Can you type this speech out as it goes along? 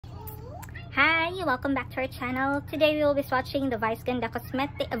Hi, welcome back to our channel. Today we will be swatching the Vice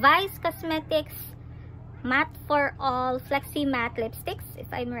Cosmetics Matte for All Flexi Matte Lipsticks,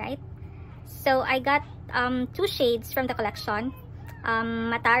 if I'm right. So I got two shades from the collection,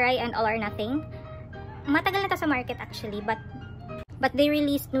 Mataray and All or Nothing. Matagal na to sa market actually, but they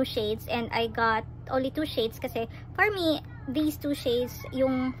released new shades and I got only two shades kasi for me, these two shades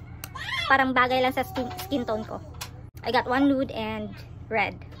yung parang bagay lang sa skin tone ko. I got one nude and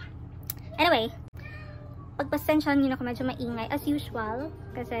red. Anyway, pagpasensyahan nyo na ako, medyo maingay as usual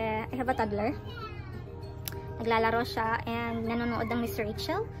kasi I have a toddler. Naglalaro siya and nanonood ng Miss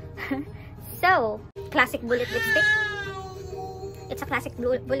Rachel. So, classic bullet lipstick. It's a classic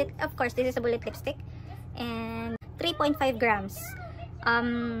bullet. Of course, this is a bullet lipstick. And 3.5 grams.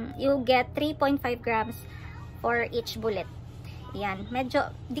 You get 3.5 grams for each bullet. Yan.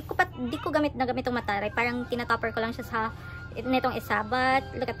 Medyo, di ko gamit itong Mataray. Parang tinatopper ko lang siya sa nitong isa, but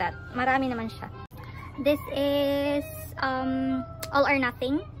look at that, marami naman siya. This is All or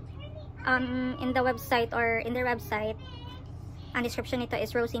Nothing. In the website or in their website, ang description nito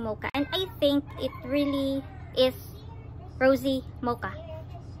is Rosy Mocha, and I think it really is Rosy Mocha.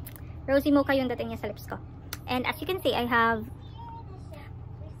 Rosy Mocha yung dating niya sa lips ko. And as you can see, I have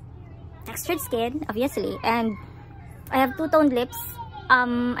textured skin, obviously, and I have two-toned lips.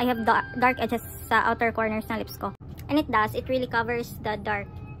 I have dark edges sa outer corners ng lips ko. And it really covers the dark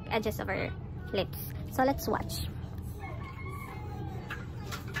edges of our lips. So let's swatch.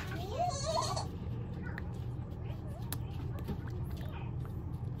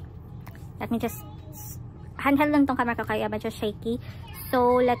 Let me just handheld lang tong camera ko kaya medyo shaky.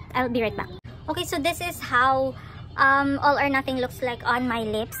 So I'll be right back. Okay, so this is how All or Nothing looks like on my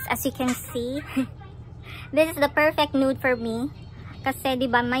lips. As you can see, this is the perfect nude for me. Kasi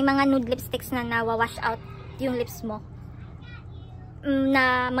diba may mga nude lipsticks na nawawash out yung lips mo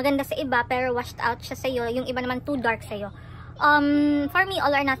na maganda sa iba pero washed out siya sa'yo, yung iba naman too dark sa'yo. For me,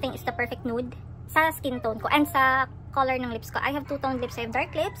 All or Nothing is the perfect nude sa skin tone ko and sa color ng lips ko. I have two-toned lips, I have dark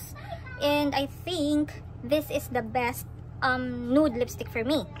lips, and I think this is the best nude lipstick for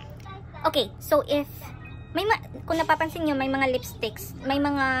me. Okay, so if kung napapansin nyo, may mga lipsticks, may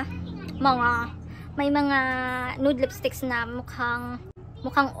mga nude lipsticks na mukhang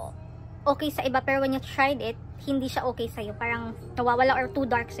okay sa iba, pero when you tried it, hindi siya okay sa'yo. Parang nawawala or too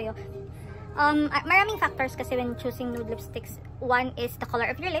dark sa'yo. Maraming factors kasi when choosing nude lipsticks. One is the color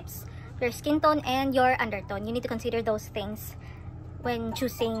of your lips, your skin tone, and your undertone. You need to consider those things when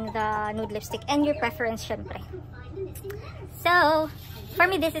choosing the nude lipstick and your preference, syempre. So, for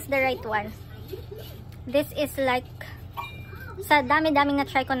me, this is the right one. This is like, sa dami-daming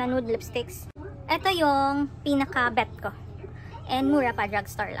na-try ko na nude lipsticks, ito yung pinaka-bet ko. And mura pa,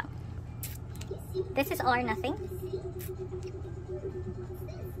 drugstore lang. This is All or Nothing.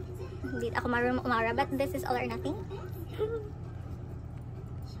 Hindi ako marunong umara, but this is All or Nothing.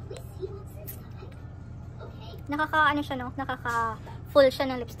 Nakaka-ano siya, no? Nakaka-full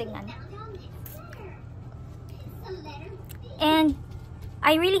siya ng lipstick nan. And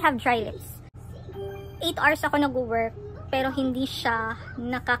I really have dry lips. 8 hours ako nag-work, pero hindi siya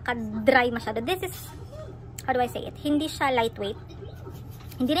nakaka-dry masyado. This is, how do I say it? Hindi siya lightweight.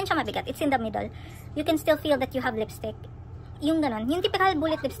 Hindi rin siya mabigat. It's in the middle. You can still feel that you have lipstick. Yung ganon. Yung typical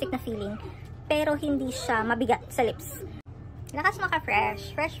bullet lipstick na feeling. Pero hindi siya mabigat sa lips. Lakas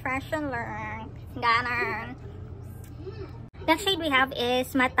maka-fresh. Fresh yun lang. Ganon. Next shade we have is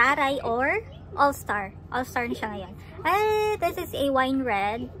Mataray or All-Star. All-Star na siya ngayon. This is a wine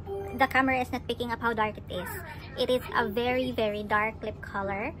red. The camera is not picking up how dark it is. It is a very, very dark lip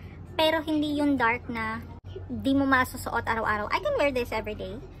color. Pero hindi yung dark na di mo masusuot araw-araw. I can wear this every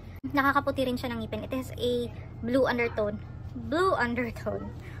day. Nakakaputi rin siya ng ngipin. It has a blue undertone. Blue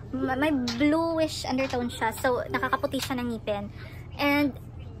undertone. May bluish undertone siya. So, nakakaputi siya ng ngipin. And,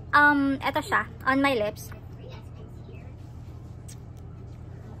 eto siya. On my lips.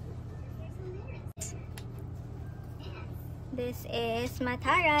 This is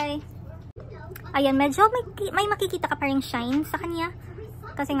Mataray. Ayan, medyo may makikita ka pa ring shine sa kanya.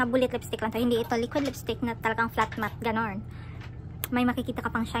 Kasi nga bullet lipstick lang to. Hindi ito liquid lipstick na talagang flat matte, ganon. May makikita ka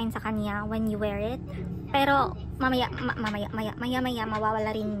pang shine sa kanya when you wear it. Pero mamaya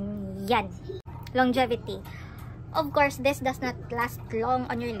mawawala rin yan. Longevity. Of course, this does not last long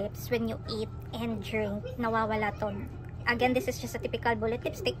on your lips when you eat and drink. Nawawala to. Again, this is just a typical bullet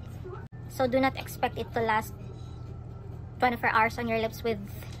lipstick. So do not expect it to last 24 hours on your lips with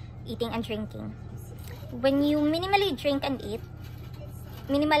eating and drinking. When you minimally drink and eat,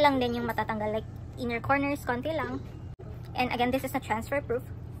 minimal lang din yung matatanggal, like inner corners, konti lang. And again, this is not transfer proof.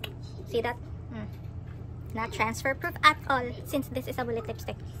 See that? Not transfer proof at all, since this is a bullet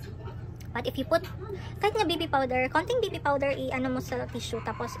lipstick. But if you put kahit nga baby powder, konting baby powder, i-ano mo sa tissue,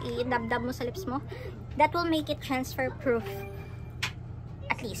 tapos i-dab-dab mo sa lips mo, that will make it transfer proof.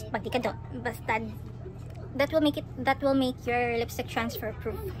 At least, pag di ka doon, basta that will make your lipstick transfer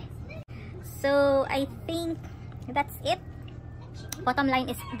proof. So I think that's it. Bottom line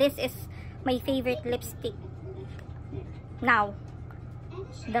is, this is my favorite lipstick now,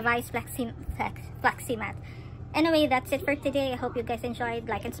 the Vice Flexi Matte. Anyway, that's it for today. I hope you guys enjoyed.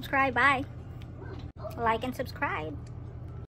 Like and subscribe. Bye. Like and subscribe.